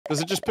Does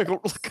it just pick a...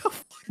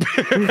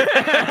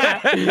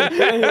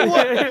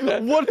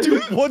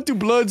 what do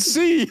bloods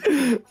see?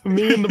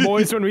 Me and the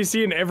boys when we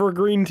see an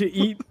evergreen to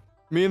eat.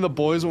 Me and the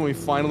boys when we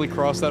finally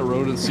cross that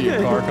road and see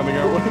a car coming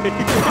our way.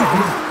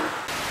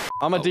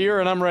 I'm a deer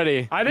and I'm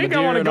ready. I think I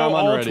want to go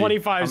all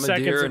 25 I'm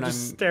seconds of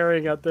just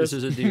staring at this.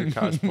 This is a deer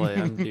cosplay.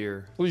 I'm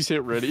deer. Please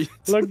hit ready.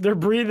 Look, they're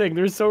breathing.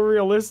 They're so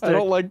realistic. I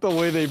don't like the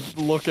way they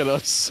look at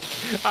us.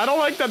 I don't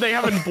like that they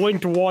haven't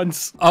blinked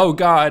once. Oh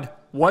God.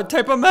 What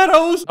type of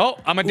meadows? Oh,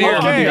 I'm a deer.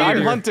 Okay,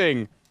 I'm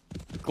hunting.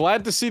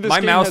 Glad to see this My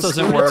game mouse has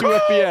doesn't work. 22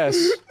 FPS.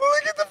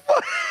 Look at the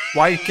fuck.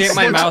 Why can't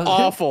my mouse?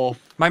 Awful.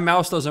 My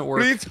mouse doesn't work.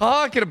 What are you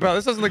talking about?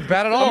 This doesn't look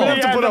bad at all.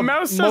 Yeah, the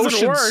mouse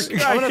doesn't work. I'm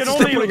gonna have to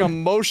start putting a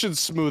motion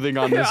smoothing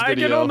on this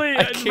video.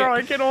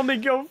 I can only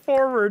go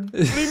forward.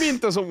 What do you mean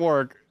it doesn't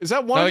work? Is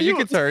that one of you? No,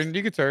 you can turn.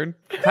 You can turn.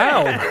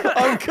 How?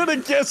 I'm gonna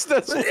guess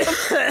that's one.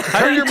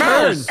 Turn your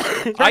mouse.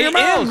 I your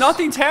mouse. am.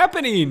 Nothing's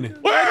happening.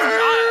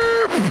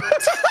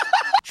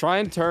 Try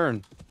and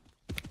turn.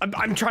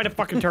 I'm trying to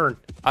fucking turn.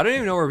 I don't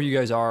even know where you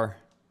guys are.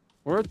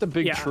 We're at the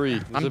big tree.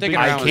 I'm thinking thinking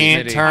I around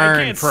can't the turn,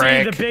 I can't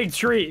prick. see the big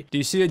tree. Do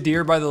you see a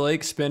deer by the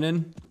lake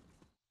spinning?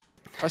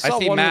 I saw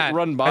see one Matt.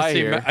 run by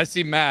here. I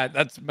see Matt.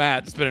 That's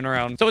Matt spinning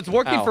around. So it's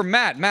working Ow. for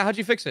Matt. Matt, how'd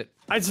you fix it?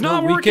 It's No,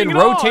 not we working can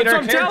at all. rotate That's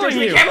our what I'm telling characters.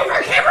 We you. can't move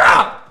our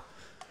camera.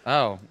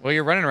 Oh, well,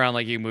 you're running around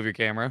like you move your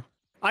camera.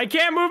 I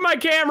can't move my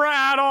camera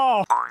at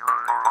all.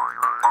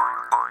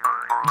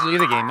 Did you leave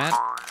the game, Matt?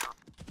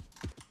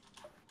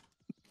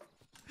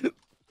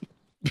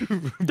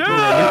 Dude!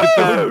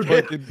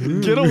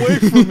 Get away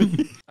from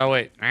me. Oh,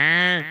 wait.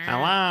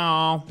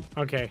 Hello.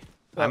 Okay.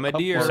 I'm a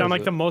deer. You sound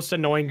like the most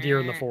annoying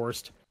deer in the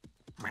forest.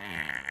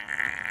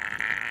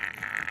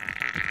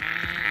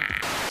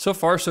 So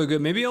far, so good.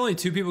 Maybe only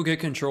 2 people get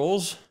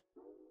controls.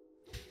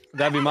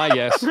 That'd be my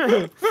guess.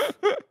 That'd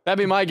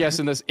be my guess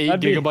in this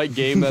 8-gigabyte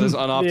game that is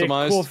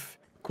unoptimized.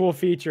 Cool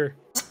feature.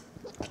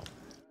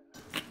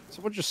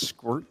 Someone just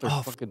squirt their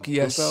fucking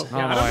yes. poop out?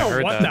 Yeah, I don't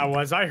know what that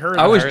was. I heard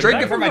I was that.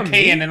 drinking from a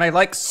can and I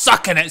like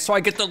sucking it so I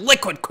get the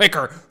liquid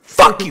quicker.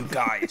 Fuck you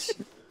guys.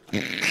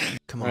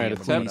 Come on, Alright,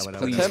 attempt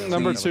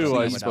number 2,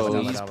 I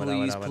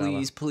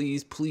suppose.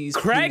 Please.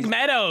 Craig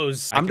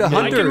Meadows. I'm the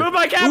hunter. I can move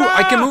my camera. Ooh,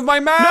 I can move my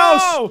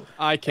mouse. No!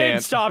 I can't.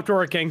 It stopped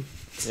working.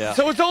 Yeah.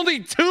 So it's only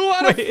 2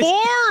 out of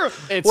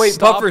 4? Wait,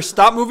 Puffer,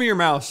 stop moving your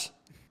mouse.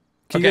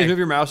 Can you guys move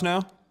your mouse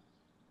now?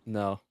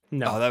 No.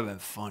 No. Oh, that'd been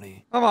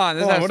funny. Come on,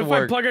 this has what to if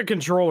work. I plug a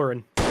controller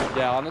in?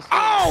 Yeah, honestly.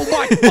 Oh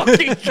my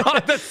fucking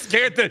god, that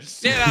scared the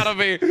shit out of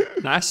me.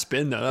 Nice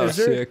spin though, that was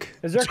sick.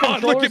 Is there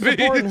John, controller look at me.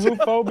 support in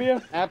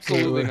Hoopphobia?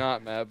 Absolutely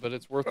not, Matt, but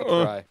it's worth a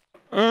try.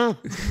 It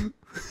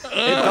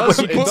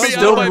Put me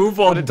still out of move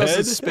But on it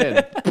doesn't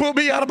spin. Put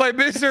me out of my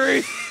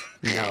misery.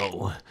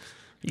 No,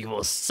 you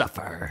will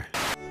suffer.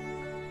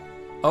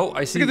 Oh,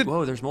 I see.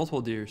 Whoa, there's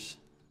multiple deers.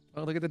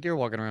 Oh, look at the deer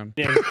walking around.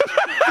 Yeah.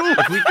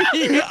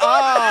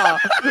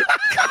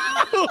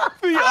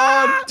 The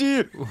odd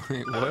deer.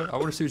 Wait, what? I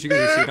want to see what you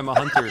guys are seeing. I'm a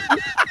hunter.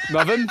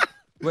 Nothing?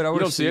 Wait, I You want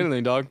don't to see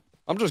anything, dog.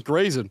 I'm just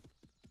grazing.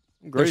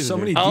 I'm grazing There's so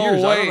here. many Oh,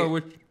 deers. I don't wait. know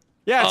which.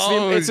 Yeah,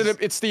 Oh, it's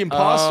the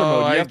imposter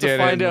mode. You I have to get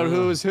find it. out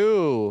who is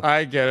who.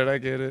 I get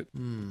it.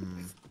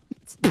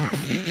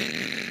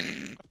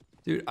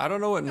 Dude, I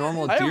don't know what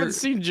normal I deer. haven't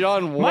seen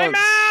John once. My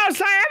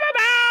mouse! I have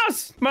a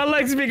mouse! My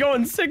legs be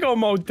going sicko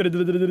mode.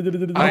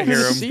 I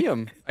hear him. See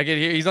him. I can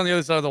hear. He's on the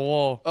other side of the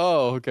wall.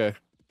 Oh, okay.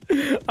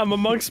 I'm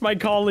amongst my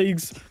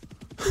colleagues.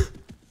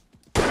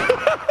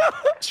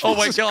 Oh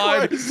my Jesus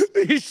god, Christ.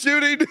 he's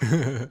shooting.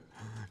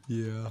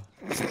 Yeah. Oh,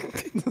 good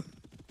thing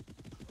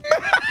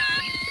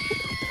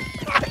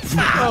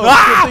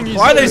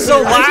Why are they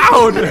so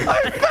loud?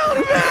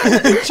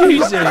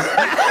 Jesus.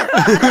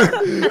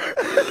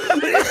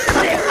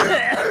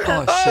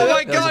 Oh shit. Oh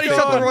my that was god, a he fake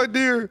shot the one. right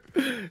deer.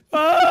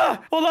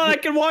 Hold on, I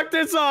can walk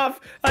this off.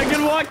 I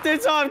can walk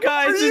this off,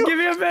 guys. Just give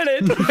me a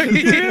minute. Give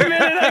me a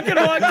minute, I can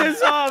walk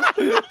this off.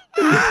 You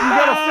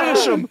gotta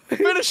finish him.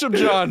 Finish him,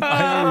 John.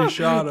 I already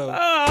shot him. Oh,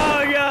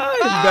 God.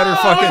 You better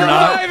fucking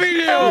not. Reviving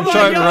you. Oh my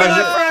Trying to God, res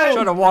my friend.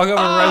 Trying to walk up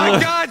Oh and my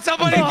res god,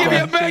 somebody give me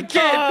a med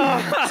kit.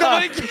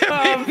 Somebody give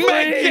me a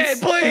med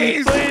kit,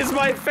 please. Please,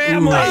 my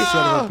family.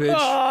 Son of a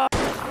bitch.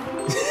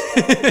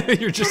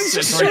 You're just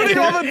sitting right Shooting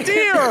there. all the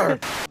deer.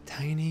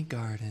 Tiny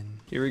garden.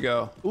 Here we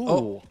go.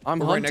 Ooh, I'm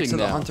We're right hunting next to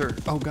the now. hunter.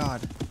 Oh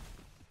god.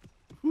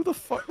 Who the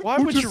fuck? Why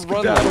would you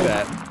run like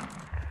that?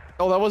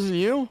 Oh, that wasn't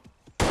you?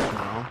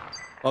 No.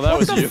 Oh, that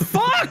was What the you.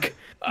 fuck?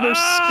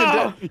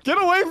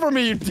 Get away from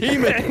me, you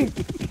demon!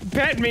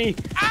 Pet me.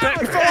 I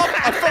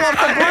fell off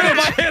the bridge.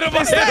 I hit him.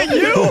 Is that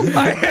you? I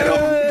hit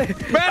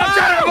him. Man, I'm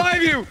trying to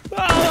revive you.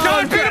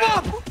 John, pick him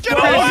up. Get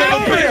Come away here, son of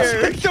a from me!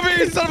 bitch. Come here,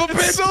 you son of a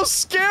It's bitch. so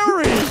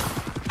scary,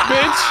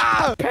 bitch.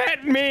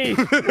 Pet me.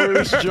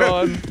 Where's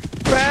John?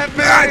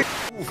 Batman.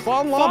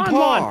 Fon Lon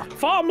Par.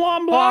 Fom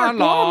Lom Blar.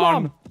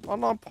 Lom.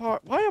 Fon Lon Par.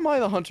 Why am I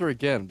the hunter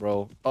again,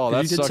 bro? Oh,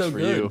 that You did sucks so for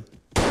good. you.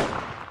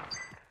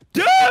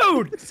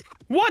 Dude!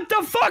 What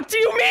the fuck do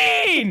you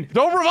mean?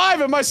 Don't revive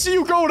him. I see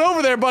you going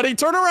over there, buddy.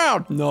 Turn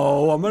around.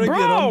 No, I'm gonna get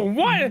Bro, him.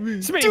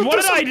 what? Smee, Dude, what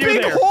there's did I a do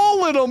big there?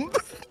 hole in him.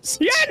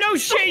 Yeah, no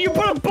shit. You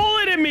put a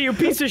bullet in me, you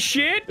piece of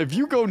shit. If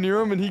you go near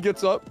him and he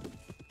gets up.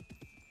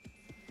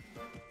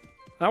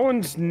 That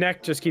one's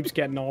neck just keeps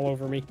getting all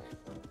over me.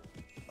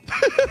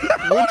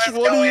 Which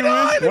one are you in?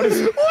 What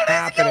is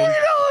happening?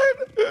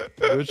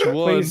 Which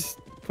one?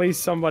 Please,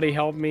 somebody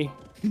help me.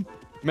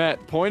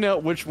 Matt, point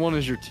out which one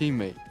is your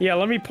teammate. Yeah,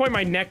 let me point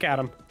my neck at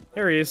him.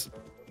 There he is.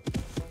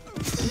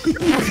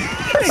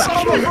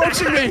 Stop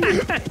approaching me!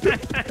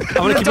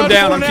 I'm gonna keep him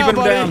down. I'm keeping him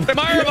down. Am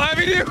I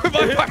reviving you?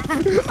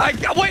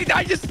 Wait,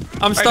 I just...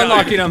 I'm stun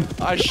locking him.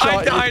 I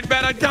shot you. died,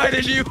 man. I died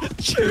as you.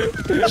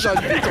 I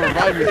shot you to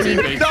revive your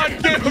teammates.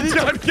 Don't get him.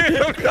 Don't get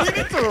him.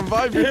 You need to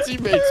revive your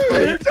teammates,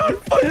 buddy.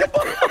 Don't fuck him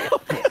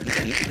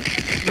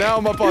up. Now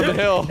I'm up on the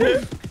hill.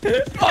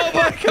 Oh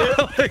my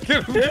god. Look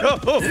at him go.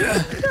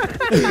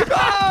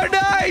 Oh,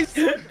 nice.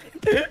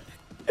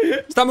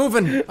 Stop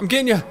moving. I'm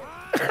getting you.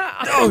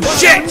 Oh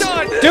shit!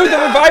 Dude, the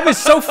revive is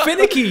so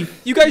finicky.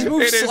 You guys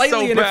move It is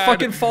slightly so and bad. it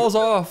fucking falls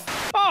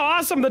off. Oh,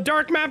 awesome. The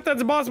dark map that's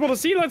impossible to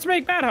see. Let's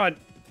make that hunt.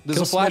 There's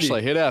Kill a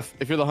flashlight. Hit F.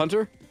 If you're the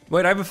hunter.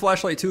 Wait, I have a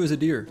flashlight too as a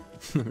deer.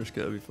 I'm just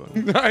gonna be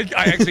fun. I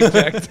actually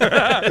checked.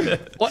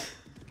 What?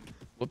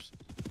 Whoops.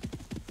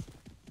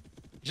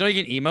 Did you know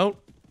you can emote?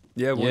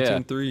 Yeah, 1, Yeah. 2,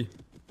 and 3.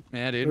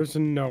 Yeah, dude. There's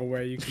no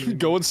way you can.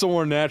 Going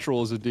somewhere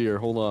natural as a deer.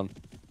 Hold on.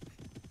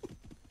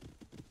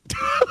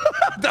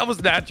 That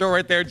was natural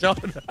right there, John.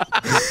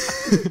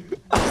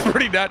 That's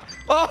pretty nat.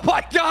 Oh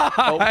my god!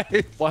 Oh,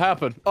 what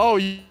happened? Oh,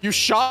 you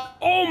shot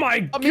Oh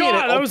my me and god,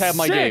 that alt was tab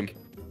my game. sick.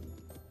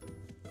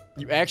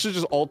 You actually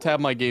just alt tab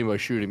my game by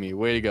shooting me.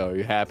 Way to go. Are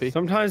you happy?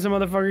 Sometimes the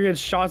motherfucker gets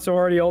shot so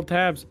hard he alt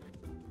tabs.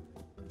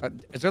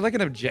 Is there like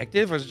an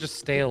objective, or is it just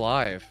stay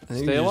alive? I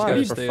think Stay you just gotta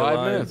alive for stay 5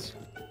 alive. minutes.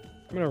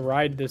 I'm gonna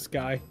ride this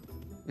guy.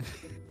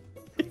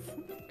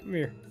 Come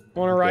here. I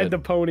wanna ride dead. the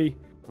pony.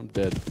 I'm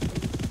dead.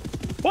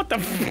 What the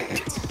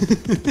f-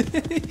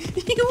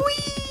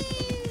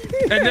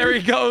 And there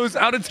he goes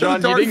out into John,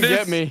 the you darkness. didn't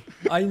get me.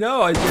 I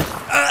know, I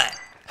just...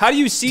 How do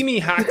you see me,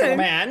 hacker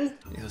man?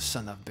 You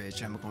son of a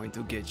bitch, I'm going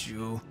to get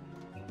you.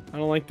 I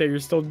don't like that you're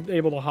still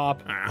able to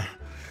hop.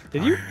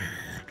 Did you?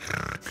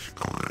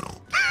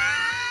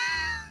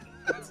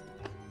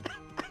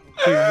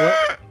 Dude,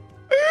 what?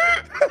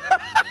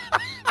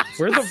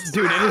 Where the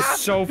dude? It is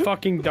so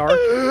fucking dark.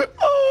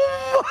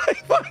 Oh my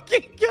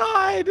fucking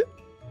god!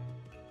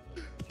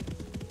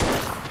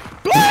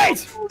 Wait!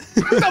 What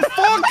the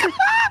fuck?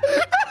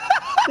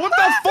 What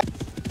the fuck?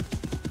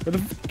 Where the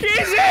fuck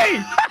is he?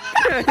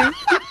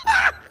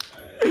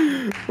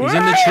 He's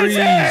in the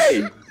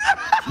trees.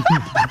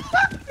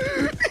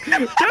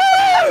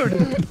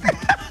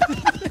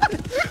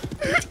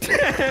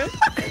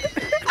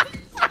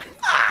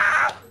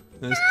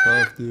 That's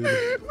tough, dude.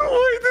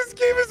 Wait, this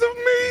game is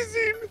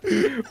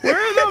amazing!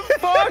 Where the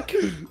fuck?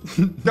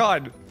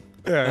 God.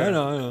 I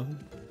know.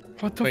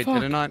 What the Wait, fuck?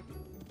 did it not?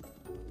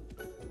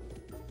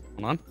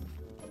 Hold on.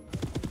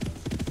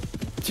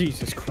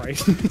 Jesus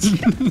Christ.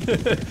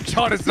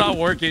 John, it's not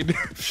working.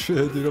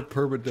 Shit, dude, I'm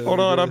permanent. Hold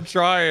on, I'm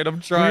trying.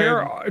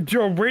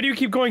 Joe, where do you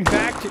keep going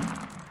back to?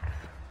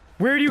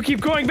 Where do you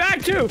keep going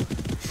back to?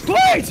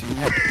 Wait!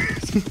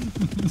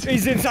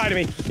 He's inside of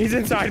me. He's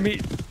inside of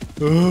me.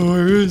 Oh,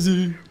 where is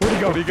he?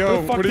 Where'd he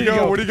go? Where'd he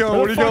go? Where'd he Where'd he go?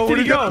 Where Where'd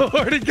the he go? fuck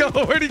Where'd he did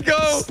go? Where'd he go?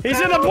 Where'd he go? He's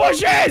in the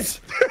bushes!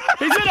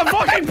 He's in the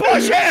fucking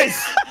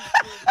bushes!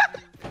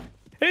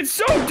 It's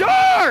so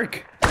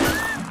dark!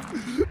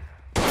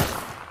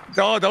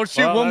 Oh, don't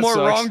shoot Well, one that more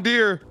sucks. wrong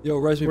deer. Yo,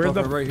 res me, Where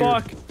Puffer, the right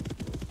fuck? here.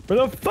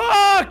 Where the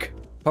fuck?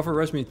 Puffer,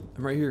 res me.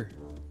 I'm right here.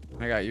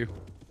 I got you.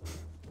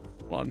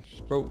 Hold on.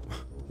 Bro,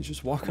 he's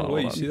just walking Hold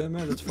away. on. You see that,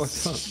 man? That's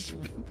fucked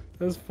up.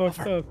 That's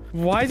fucked up.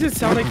 Why does it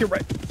sound like you're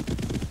right?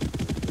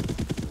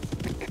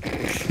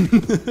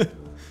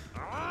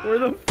 Where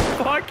the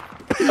fuck?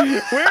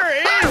 Where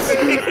is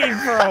he,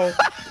 bro?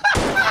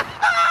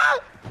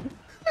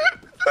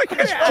 I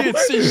can't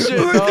see shit,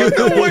 Look dog. at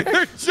the way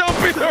they're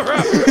jumping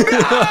around.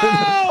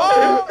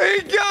 No!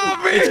 He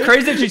got me! It's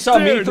crazy that she saw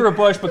me Dude. through a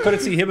bush, but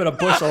couldn't see him in a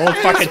bush the whole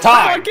fucking It's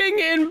time. fucking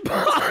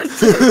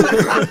impossible.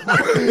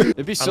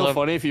 It'd be so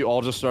funny if you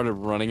all just started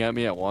running at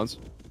me at once.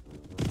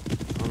 I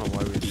don't know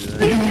why we do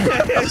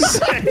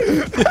that.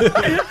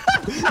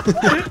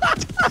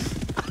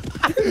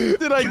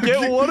 Did I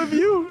get one of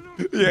you?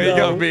 Yeah, you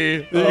got me.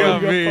 You Oh,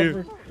 got you me.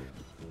 Puffer.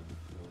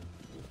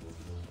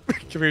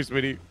 Come here,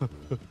 Smitty.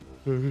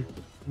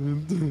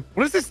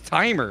 What is this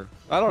timer?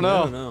 I don't I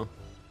know. don't know.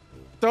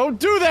 Don't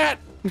do that!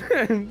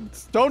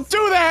 Don't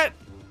do that!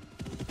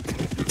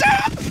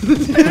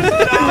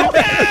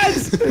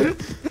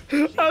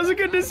 That was a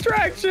good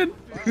distraction.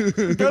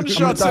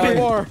 Gunshots I'm gonna die.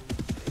 anymore.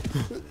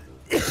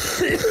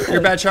 You're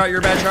a bad shot, you're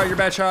a bad shot, you're a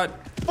bad shot.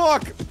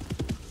 Fuck!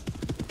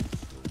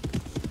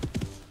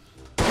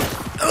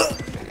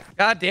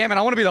 God damn it,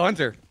 I want to be the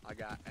hunter. I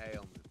got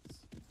ailments.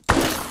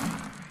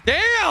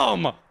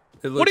 Damn!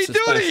 It What looks did he do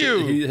to suspicious.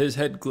 you? His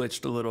head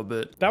glitched a little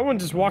bit. That one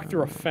just walked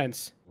through a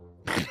fence.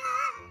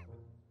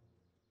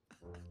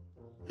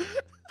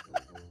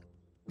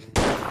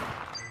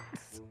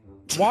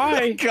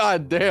 Why?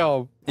 God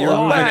damn. You're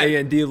Oh, moving that- A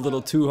and D a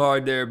little too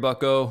hard there,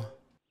 bucko.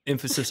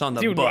 Emphasis on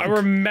the Dude, bunk.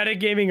 we're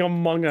metagaming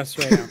Among Us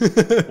right now.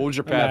 What was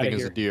your I'm outta pathing as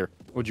here. a deer?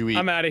 What'd you eat?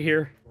 I'm out of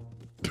here.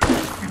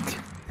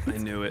 I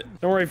knew it.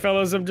 Don't worry,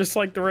 fellas. I'm just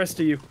like the rest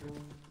of you.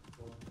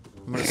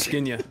 I'm gonna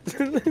skin you.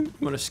 I'm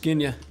gonna skin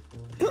you.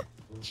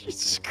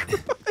 Jesus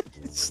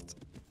Christ.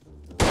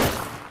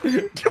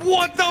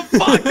 What the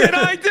fuck did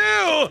I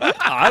do?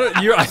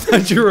 I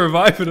thought you were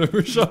reviving him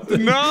or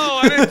something. No,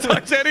 I didn't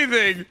touch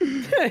anything.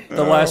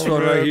 The last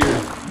one right here.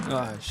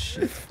 Oh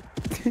shit.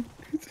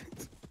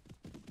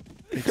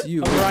 It's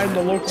you. I'm riding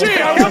the local. Gee,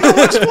 I wonder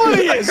which one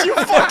he is, you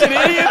fucking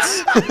idiots!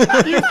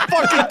 You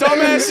fucking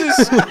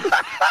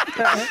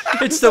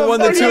dumbasses! It's the one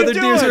that fuck two are other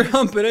you deers are doing?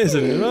 humping,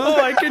 isn't it? Oh,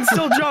 I can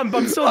still jump.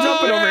 I'm still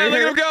jumping over Look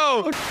here. at him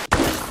go.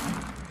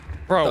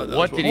 Bro, that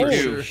what was did he what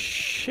we do? Oh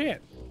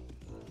shit!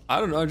 I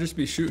don't know. I'd just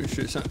be shooting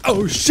shit.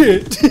 Oh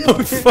shit!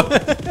 Oh,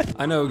 fuck.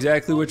 I know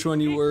exactly which one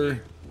you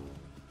were.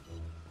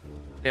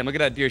 Damn, look at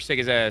that deer shake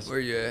his ass. Where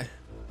you at?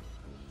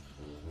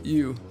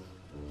 You.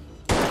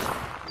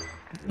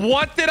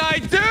 What did I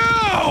do?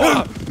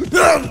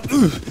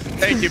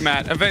 Thank you,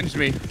 Matt. Avenge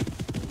me.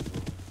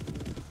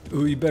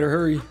 Ooh, you better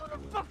hurry.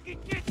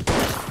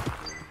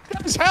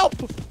 Guys, help!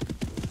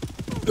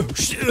 Oh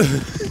shit!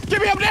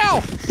 Get me up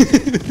now!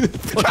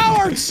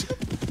 Cowards!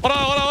 Hold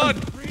on.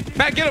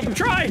 Matt, get him. I'm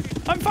trying.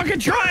 I'm fucking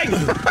trying.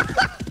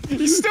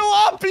 He's still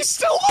up! He's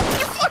still up,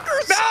 you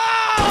fuckers! No!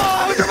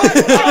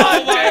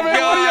 Oh my damn it,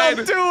 God. what are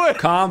y'all doing?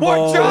 Combo.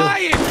 We're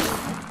trying.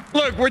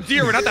 Look, we're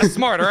deer. We're not that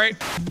smart, all right?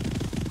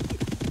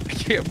 I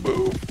can't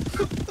move.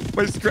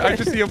 I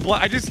just see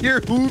I just hear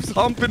hooves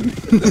humping.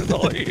 That's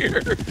all I hear.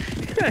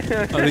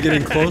 Are they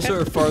getting closer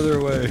or farther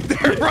away?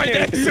 They're right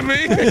next to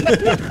me.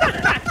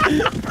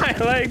 My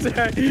legs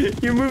are.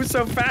 You move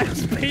so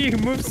fast, but you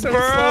move so slow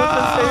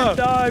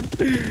at the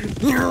same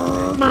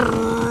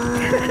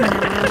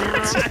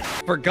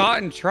time.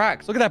 Forgotten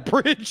tracks. Look at that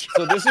bridge.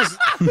 So this is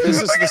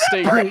the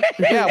state.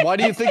 Yeah, why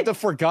do you think the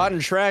forgotten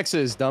tracks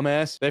is,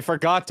 dumbass? They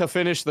forgot to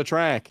finish the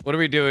track. What are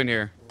we doing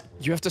here?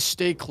 You have to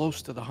stay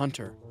close to the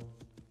hunter.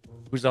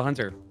 Who's the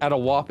hunter? At a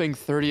whopping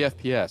 30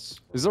 FPS.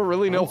 Is there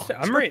really no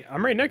I'm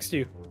right next to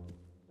you.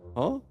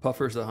 Huh?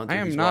 Puffer's the hunter. I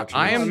am He's not. watching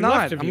I us. am I'm left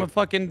not. of I'm you. a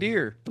fucking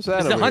deer. What's that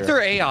Is the over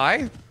hunter here?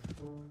 AI?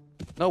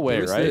 No way,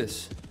 What is right?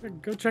 this?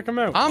 Go check him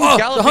out. I'm Oh, the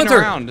galloping hunter!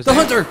 around. The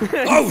hunter!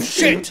 Oh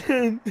shit!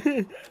 He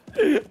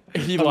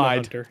I'm the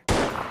lied. hunter.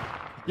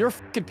 You're a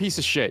fucking piece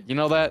of shit. You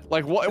know that?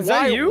 Like, what? Is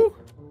why? that you?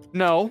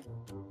 No.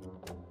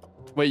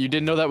 Wait, you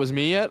didn't know that was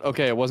me yet?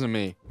 Okay, it wasn't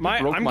me. I'm my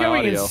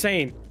going audio.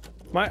 insane.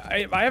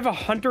 I have a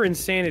hunter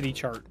insanity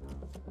chart.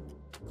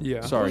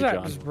 Yeah. Sorry, What is that?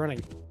 John. Just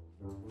running.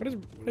 What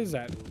is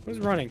that? What is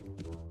running?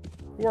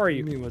 Who are You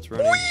you? mean what's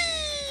running?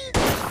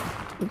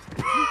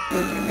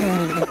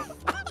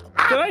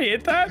 Did I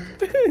hit that?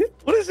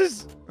 What is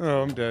this?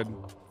 Oh, I'm dead.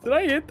 Did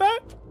I hit that?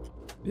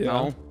 Yeah.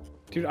 No.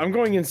 Dude, I'm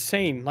going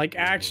insane. Like,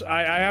 actually,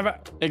 I have a.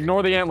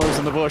 Ignore the antlers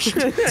in the bush.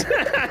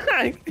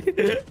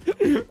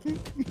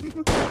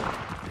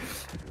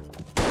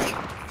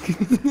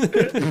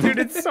 Dude,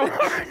 it's so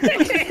hard.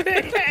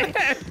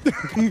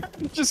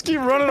 Just keep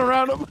running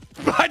around him.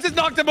 I just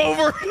knocked him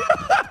over.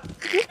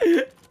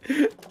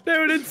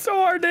 Dude, it's so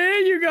hard to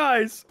hit you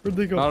guys. Where'd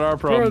they go? Not our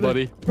Where are problem,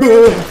 they? buddy.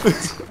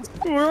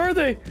 Where are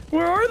they?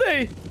 Where are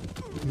they?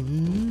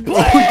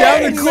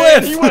 Down the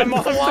cliff! He went I'm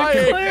off the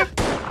flying. cliff.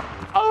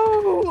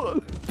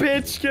 Oh!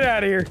 Bitch, get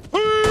out of here.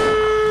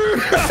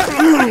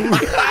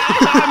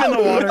 I'm in the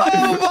water.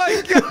 Oh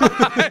my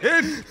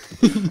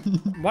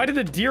god! Why did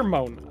the deer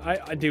moan?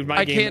 Dude, my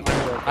I game. can't.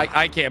 I'm broken.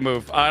 I can't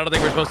move. I don't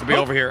think we're supposed to be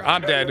over here.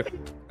 I'm dead.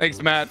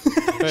 Thanks, Matt.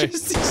 Hey.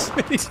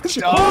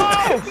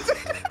 Oh!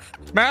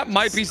 Matt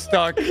might be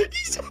stuck.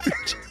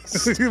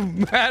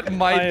 Matt I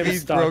might am be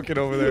stuck. broken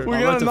over there. We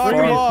I'm gotta at the knock him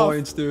 40 off.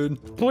 points,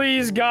 dude.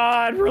 Please,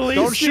 God, release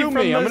Don't me shoot from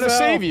me. I'm this gonna hell.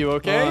 save you,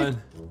 okay?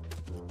 Come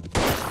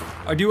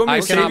on. Do you want me I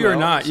to save cannot you or know.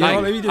 not? You know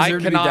what? Maybe you I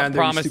deserve to be cannot down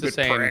there, you promise the stupid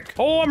same. prick.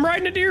 Oh, I'm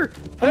riding a deer.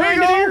 I'm There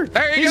you riding a go. deer.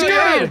 There you He's go.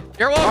 good.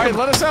 You're All right, welcome.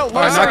 let us out. All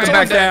Let right, us knock out. him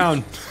back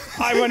down.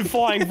 I went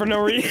flying for no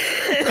reason.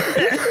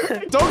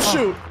 Don't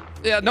shoot.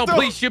 Yeah, no, Don't-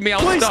 please shoot me.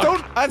 I'm Please stuck.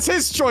 don't. That's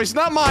his choice,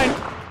 not mine.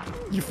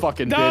 You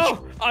fucking bitch.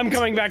 No, I'm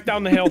coming back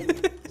down the hill.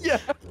 Yeah.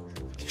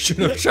 Should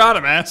have shot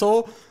him,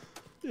 asshole.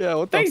 Yeah,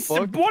 what the They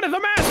fuck? one of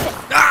them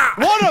asked.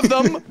 One of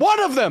them! One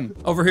of them!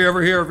 Over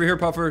here,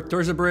 Puffer.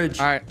 Towards the bridge.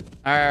 All right.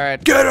 All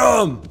right. Get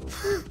him!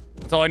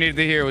 That's all I needed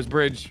to hear was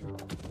bridge.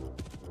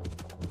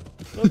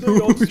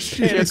 You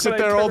can't sit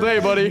there all day,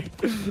 buddy.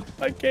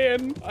 I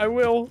can. I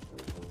will.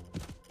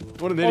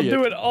 What an I'll idiot.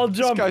 do it. I'll This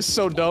jump. guy's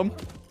so dumb.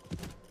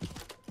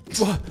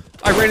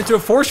 I ran into a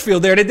force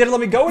field there. They didn't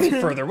let me go any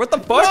further. What the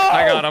fuck?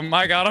 I got him.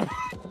 I got him.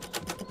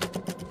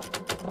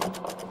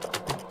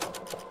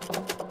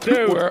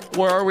 Dude.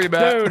 Where are we,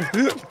 Matt?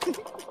 Dude.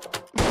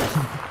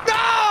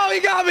 No! He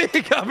got me!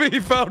 He got me! He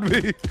found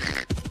me!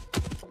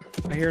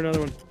 I hear another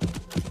one.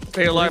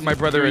 Stay alive, my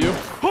brother. You?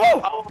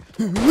 Oh!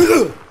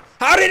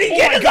 How did he Oh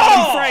get my it?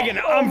 God, I'm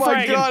fragging. Oh I'm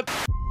my fragging. god.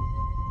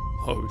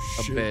 Oh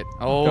A shit. bit.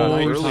 Oh, God, I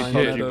Early really time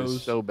did you meadows.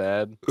 was so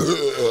bad.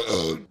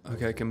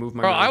 Okay, I can move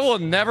my bro, I mouse. will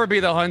never be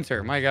the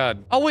hunter. My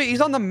God. Oh wait,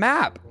 he's on the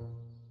map.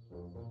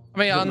 I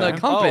mean, on the map?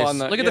 compass. Oh, on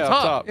the- Look at yeah, the up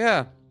top. top.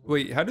 Yeah.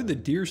 Wait, how did the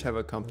deers have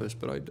a compass?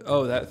 But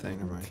oh, that thing.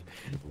 Never mind.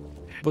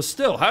 But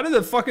still, how did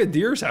the fucking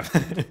deers have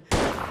that?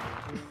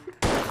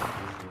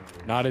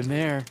 Not in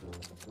there.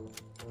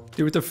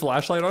 Dude, with the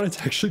flashlight on,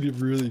 it's actually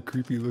really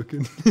creepy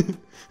looking.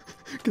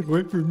 Get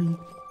away from me.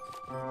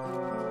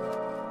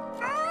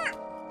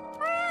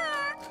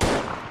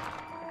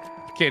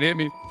 Can't hit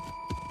me.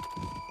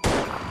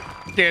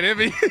 Can't hit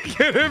me.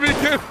 Can't hit me.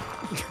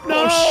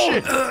 No!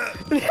 Oh,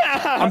 shit.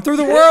 I'm through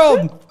the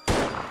world!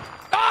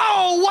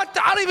 Oh, what?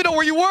 I don't even know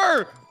where you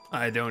were.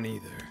 I don't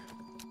either.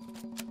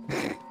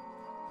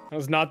 That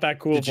was not that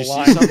cool Did of you a see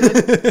line.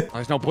 something? Oh,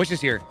 there's no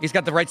bushes here. He's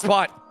got the right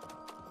spot.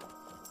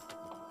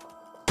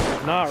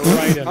 Not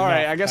right enough. All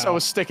right, I guess I pal.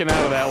 was sticking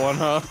out of that one,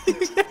 huh?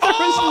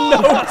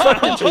 No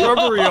fucking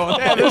shrubbery on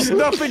Yeah, there's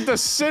nothing to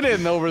sit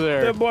in over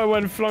there. That boy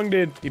went flunged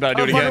in. You better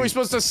do How it the fuck again. are we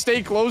supposed to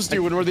stay close to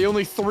you when we're the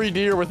only 3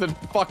 deer within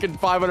fucking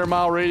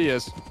 500-mile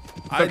radius?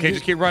 Okay,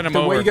 just keep running him The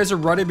way over. you guys are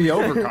running me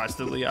over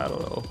constantly, I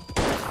don't know.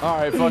 All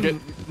right, fuck it.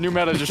 New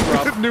meta just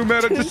dropped. New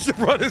meta just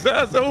run his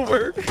ass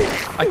over.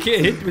 I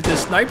can't hit with the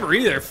sniper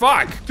either.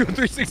 Fuck. Doing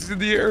 360s in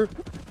the air.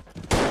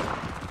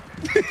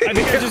 I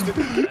think I just he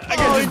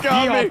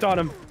got me. hopped on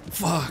him.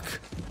 Fuck.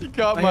 You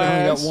got I my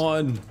only ass. got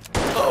one.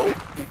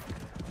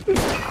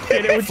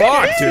 Hit it with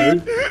Fuck,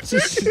 dude.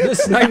 This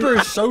sniper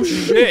is so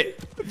shit.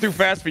 Too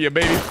fast for you,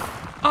 baby.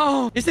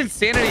 Oh, this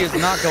insanity is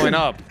not going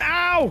up.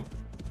 Ow!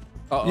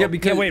 Uh-oh. Yeah,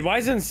 because Yeah, wait, why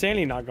is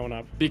insanity not going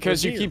up?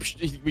 Because you Where's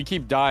we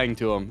keep dying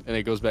to him and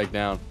it goes back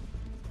down.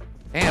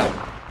 Damn.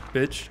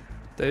 bitch,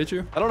 they hit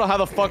you I don't know how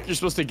the fuck you're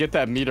supposed to get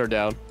that meter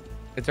down.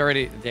 It's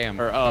already, damn.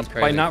 Or That's up.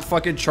 crazy. by not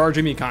fucking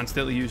charging me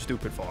constantly. You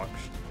stupid fox.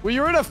 Well,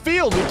 you're in a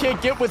field. We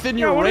can't get within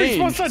Yeah, your what are we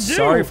range. supposed to do?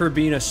 Sorry for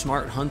being a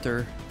smart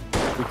hunter.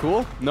 We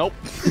cool? Nope.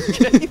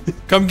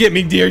 Come get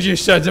me, deer, you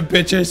sons of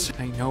bitches.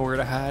 I know where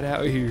to hide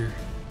out here.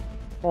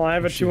 Well, I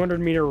have a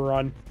 200-meter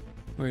run.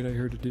 Wait, I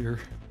heard a deer.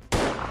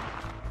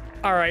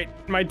 All right,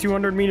 my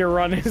 200-meter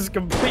run is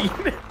complete.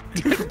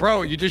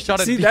 Bro, you just shot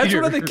a See, deer. that's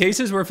one of the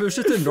cases where if it was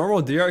just a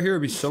normal deer out here,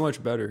 it'd be so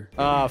much better.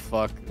 Ah,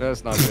 fuck.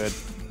 That's not good.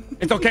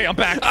 It's okay, I'm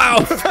back.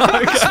 Ow, fuck,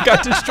 I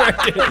got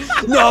distracted.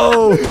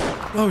 No!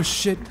 Oh,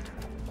 shit.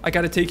 I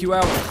gotta take you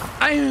out.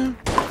 I am.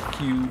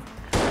 Q.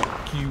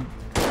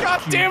 God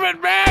damn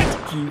it,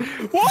 man! Q.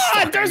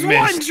 What? There's missed.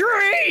 one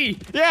tree!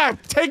 Yeah,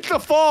 take the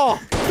fall.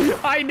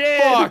 I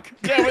did! Fuck.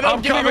 Yeah, without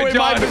I'm giving coming, away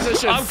my John.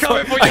 position. I'm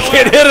coming for you. I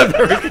can't hit him.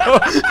 There we go.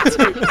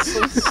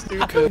 So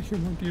stupid.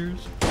 Come on,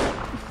 deers.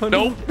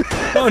 Nope.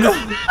 Oh, no.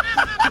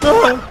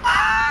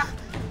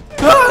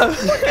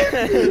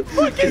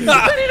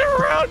 Spinning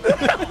around the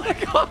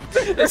helicopter.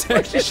 It's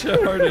actually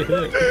so hard to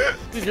hit.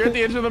 Dude, you're at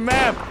the edge of the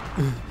map.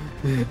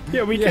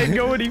 Yeah, we can't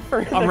go any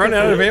further. I'm running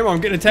out of ammo. I'm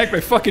getting attacked by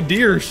fucking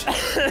deers.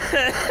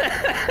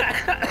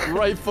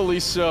 Rightfully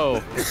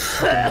so.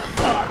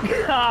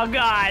 Oh,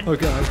 God. Oh,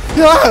 God.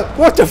 Ah,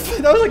 what the f-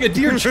 That was like a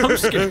deer jump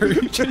scare.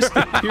 You just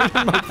appeared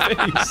in my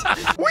face.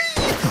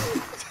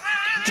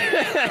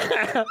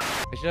 I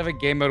should have a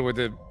game mode where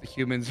the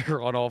humans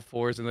are on all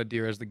fours and the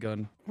deer has the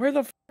gun. Where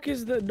the fuck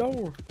is the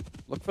door?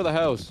 Look for the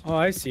house. Oh,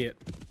 I see it.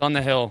 It's on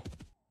the hill.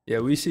 Yeah,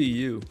 we see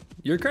you.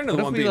 You're kind of What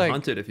the if one we, being like-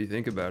 hunted if you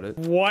think about it.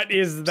 What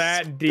is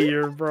that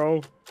deer,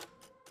 bro?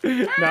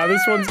 Nah,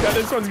 this one's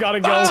gotta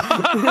go.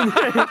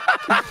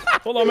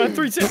 Hold on, man.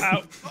 3 6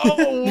 out.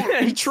 Oh,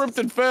 he tripped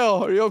and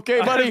fell. Are you okay,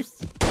 buddy?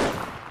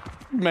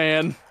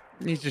 Man.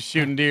 He's just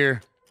shooting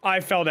deer. I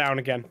fell down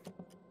again.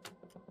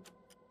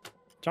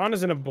 John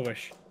is in a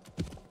bush.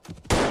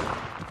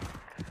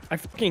 I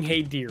fucking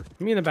hate deer.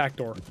 Let me in the back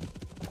door.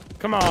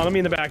 Come on, let me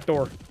in the back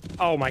door.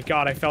 Oh my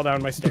god, I fell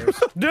down my stairs.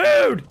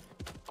 Dude!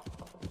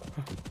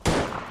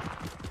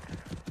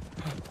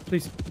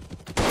 Please.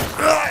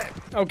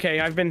 Okay,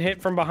 I've been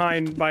hit from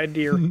behind by a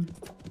deer.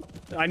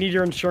 I need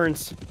your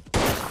insurance.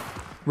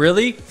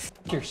 Really? F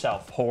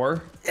yourself,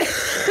 whore. Please!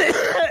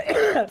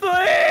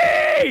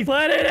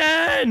 Let it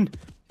end!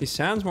 He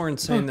sounds more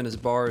insane than his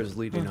bar is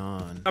leading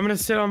on. I'm gonna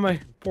sit on my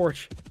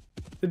porch.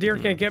 The deer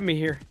can't get me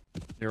here.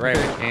 You're right,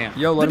 I can't.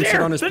 Yo, let him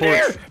sit on his porch.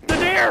 The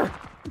deer!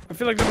 I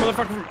feel like the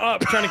motherfucker from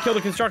up trying to kill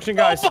the construction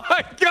guys. Oh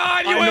my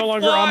god, you I'm went no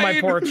longer on my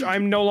flying! porch.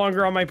 I'm no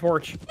longer on my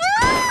porch.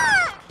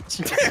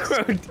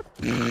 Dude.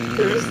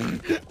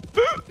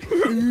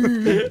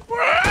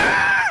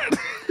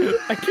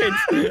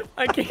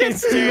 I can't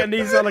stand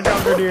these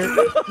helicopter deer.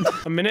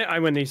 A minute, I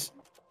win these.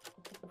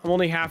 I'm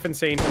only half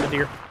insane from the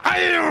deer.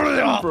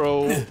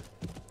 Bro.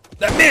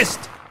 That missed!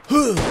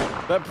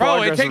 That Bro,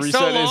 progress it takes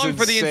so reset is long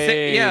for the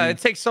insane. Yeah, it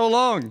takes so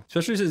long.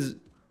 Especially since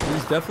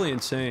he's definitely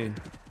insane.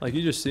 Like,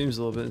 he just seems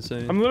a little bit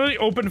insane. I'm literally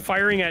open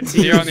firing at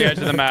deer. You're on the edge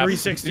of the map.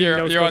 360. You're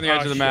on the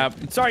edge of the map.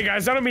 Sorry,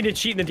 guys. I don't mean to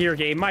cheat in the deer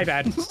game. My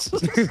bad.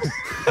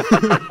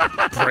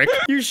 Prick.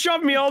 You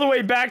shoved me all the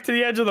way back to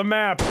the edge of the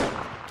map.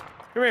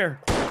 Come here.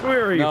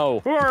 Where are you? No.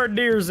 Where are our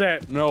deers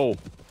at? No.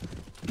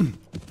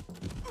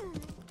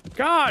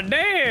 God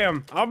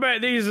damn. I'll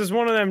bet these is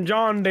one of them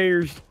John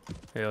Deeres.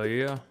 Hell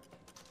yeah.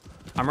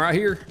 I'm right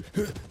here.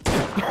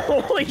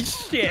 Holy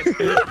shit.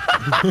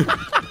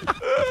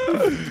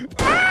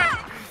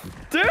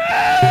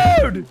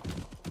 Dude!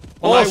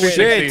 Oh, wait,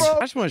 shit. I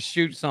just want to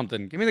shoot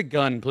something. Give me the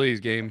gun, please,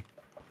 game.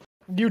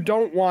 You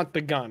don't want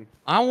the gun.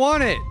 I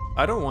want it.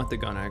 I don't want the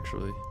gun,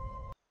 actually.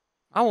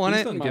 I want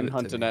Please it. don't give I'm it to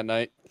hunting me. at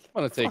night. I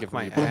want to take it from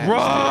my you.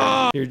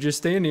 ass. Here, just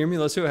stay near me.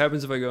 Let's see what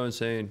happens if I go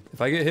insane. If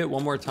I get hit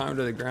one more time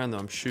to the ground, though,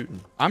 I'm shooting.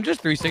 I'm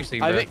just 360,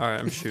 bro. I think- All right,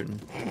 I'm shooting.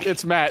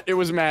 It's Matt. It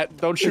was Matt.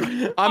 Don't shoot.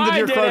 I'm the I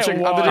deer did it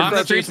crouching. I'm the deer I'm the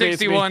crouching. It's me,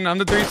 it's me. 361. I'm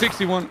the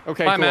 361.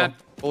 Okay, Bye, cool. Matt.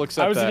 We'll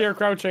accept I was that. the deer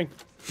crouching.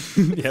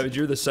 Yeah, but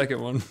you're the second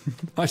one.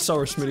 I saw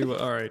where Smitty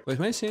was. All right. Wait,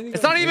 am I seeing anything?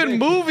 It's not even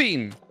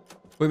moving.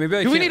 Wait, maybe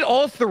I Do we can't- need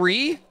all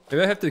three?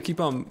 Maybe I have to keep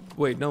on.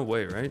 Wait, no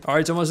way, right? All right,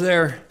 it's almost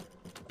there.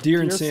 Deer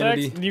Deer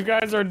insanity. sex? You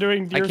guys are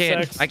doing deer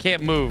sex. I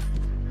can't move.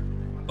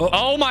 Oh.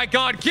 Oh my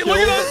God! Look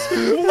at us!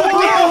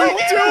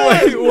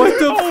 Wait, what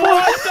the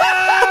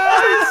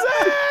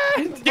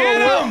fuck?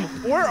 Get him!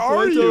 Where are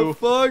What you? the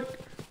fuck?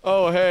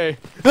 Oh, hey.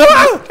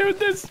 Dude,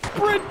 this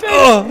sprinting.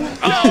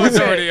 Oh, it's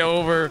already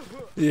over.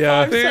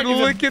 Yeah. Dude,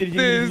 look at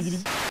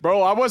this.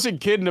 Bro, I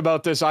wasn't kidding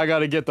about this. I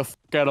gotta get the f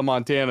out of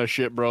Montana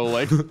shit, bro.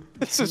 Like,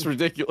 this is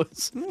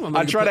ridiculous.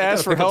 I try to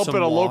ask for help at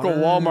a local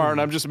Walmart, and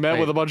I'm just met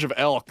with a bunch of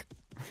elk.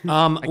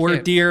 We're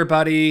can't- deer,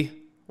 buddy.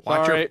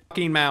 Watch Sorry. your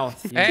fucking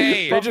mouth.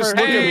 Hey, They just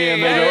look at me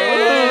and they go,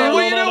 hey, "Oh,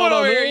 what are you hold doing on,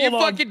 over here? You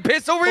hold on. fucking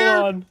piss over Hold here?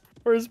 on.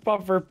 Where's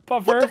Puffer?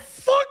 Puffer. What the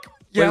fuck?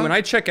 Wait, when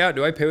I check out,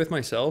 do I pay with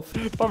myself?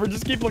 Puffer,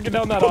 just keep looking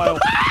down that aisle.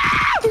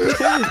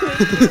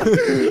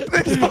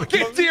 This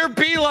fucking deer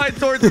beeline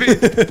towards me.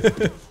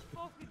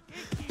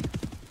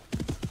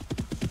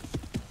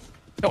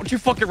 Don't you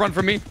fucking run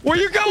from me. Where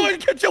you going?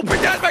 Get your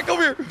big ass back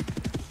over here.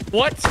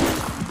 What?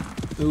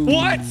 Ooh.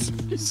 What?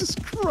 Jesus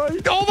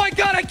Christ. Oh my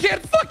God, I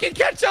can't fucking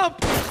catch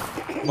up.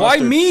 Why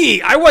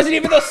me? I wasn't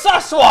even the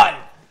sus one.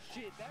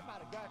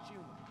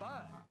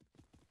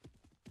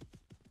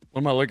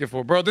 What am I looking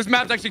for? Bro, this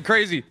map's actually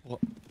crazy.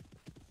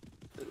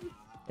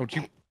 Don't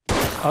you?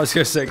 I was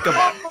gonna say, come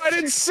on. I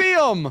didn't see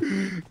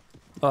him.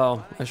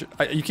 Oh,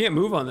 you can't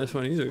move on this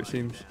one either, it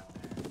seems.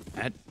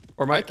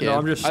 Or my, no,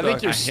 I'm just I stuck.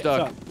 think you're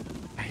stuck.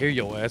 I hear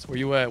your ass. Where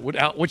you at?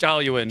 Which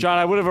aisle you in? John,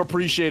 I would have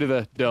appreciated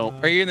a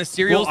don't. Are you in the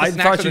cereals, Well, the I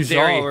snacks, thought or the you saw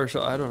dairy? or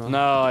so. I don't know.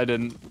 No, I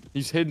didn't.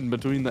 He's hidden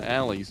between the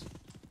alleys.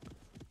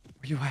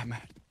 Where you at,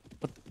 Matt?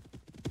 What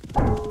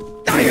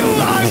the... Are you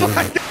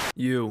alive?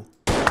 You.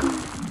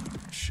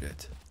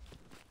 Shit.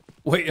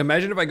 Wait,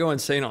 imagine if I go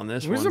insane on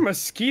this Where's a one.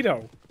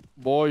 mosquito?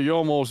 Boy, you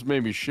almost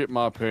made me shit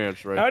my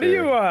pants right How do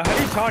there.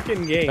 you talk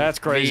in game? That's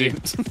crazy.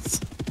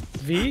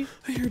 V?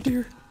 I hear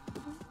deer.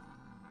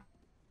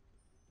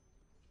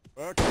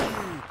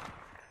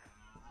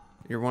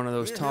 You're one of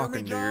those You hear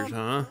talking me, deers,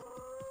 John?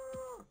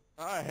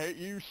 huh? I hate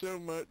you so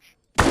much.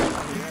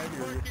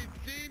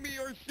 See me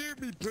or shoot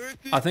me, pussy.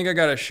 I think I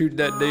gotta shoot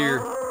that deer.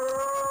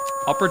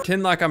 I'll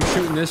pretend like I'm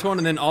shooting this one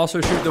and then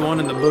also shoot the one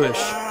in the bush.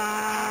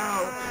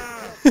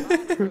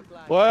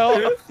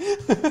 Well,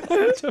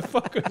 What the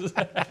fuck was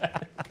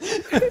that?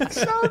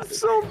 sounds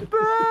so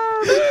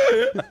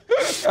bad.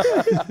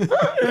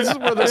 This is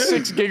where the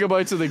 6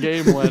 gigabytes of the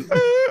game went.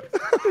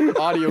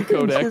 Audio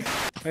codec.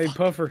 Hey,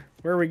 Puffer,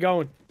 where are we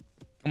going?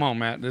 Come on,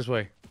 Matt. This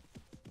way.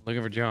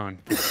 Looking for John.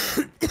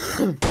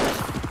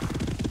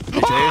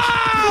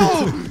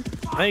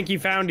 I think he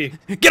found you.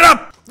 Get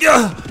up!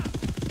 Yeah!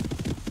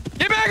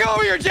 Get back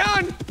over here,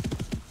 John!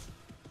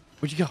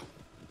 Where'd you go?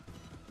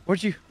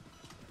 Where'd you?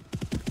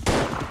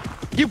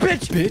 You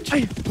bitch! Bitch!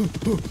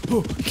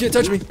 You can't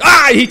touch me.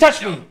 Ah! He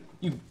touched me!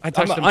 I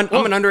touched him. I'm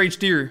an underage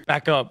deer.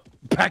 Back up.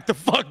 Back the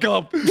fuck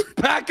up.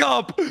 Back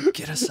up.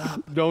 Get us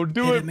up. Don't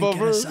do Hit it, him and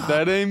get Bubba. us up.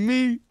 That ain't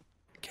me.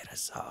 Get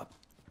us up.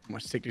 I'm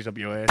gonna stick these up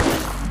your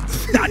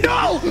ass.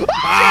 No!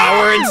 Ah,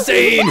 we're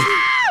insane!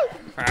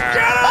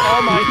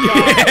 Oh my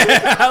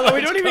god.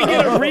 We don't even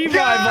get a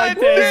revive like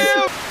this.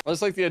 I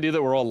just like the idea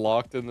that we're all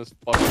locked in this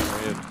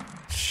fucking raid.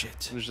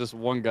 Shit. There's just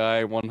one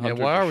guy, one hunter.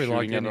 why are just we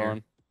locked shooting in it here?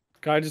 on.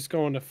 Guy just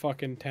going to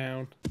fucking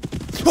town.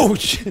 Oh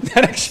shit,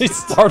 that actually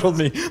startled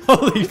me.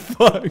 Holy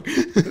fuck.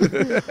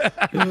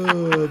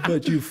 Oh,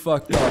 but you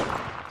fucked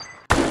up.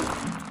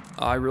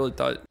 I really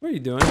thought, what are you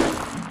doing?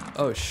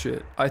 Oh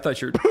shit, I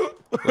thought you were,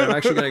 wait, I'm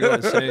actually gonna go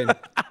insane.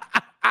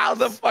 How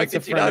the fuck It's a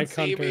did you not frantic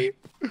see hunter.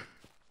 me?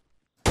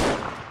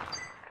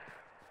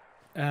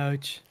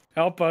 Ouch.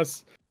 Help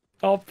us.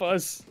 Help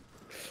us.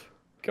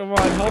 Come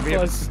on, help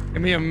us.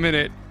 Give me a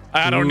minute.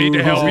 I don't need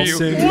to help you.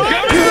 insane.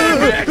 Come here,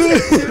 bitch!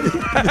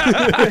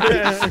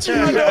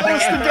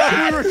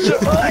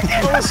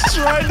 I was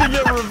trying to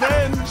get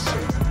revenge.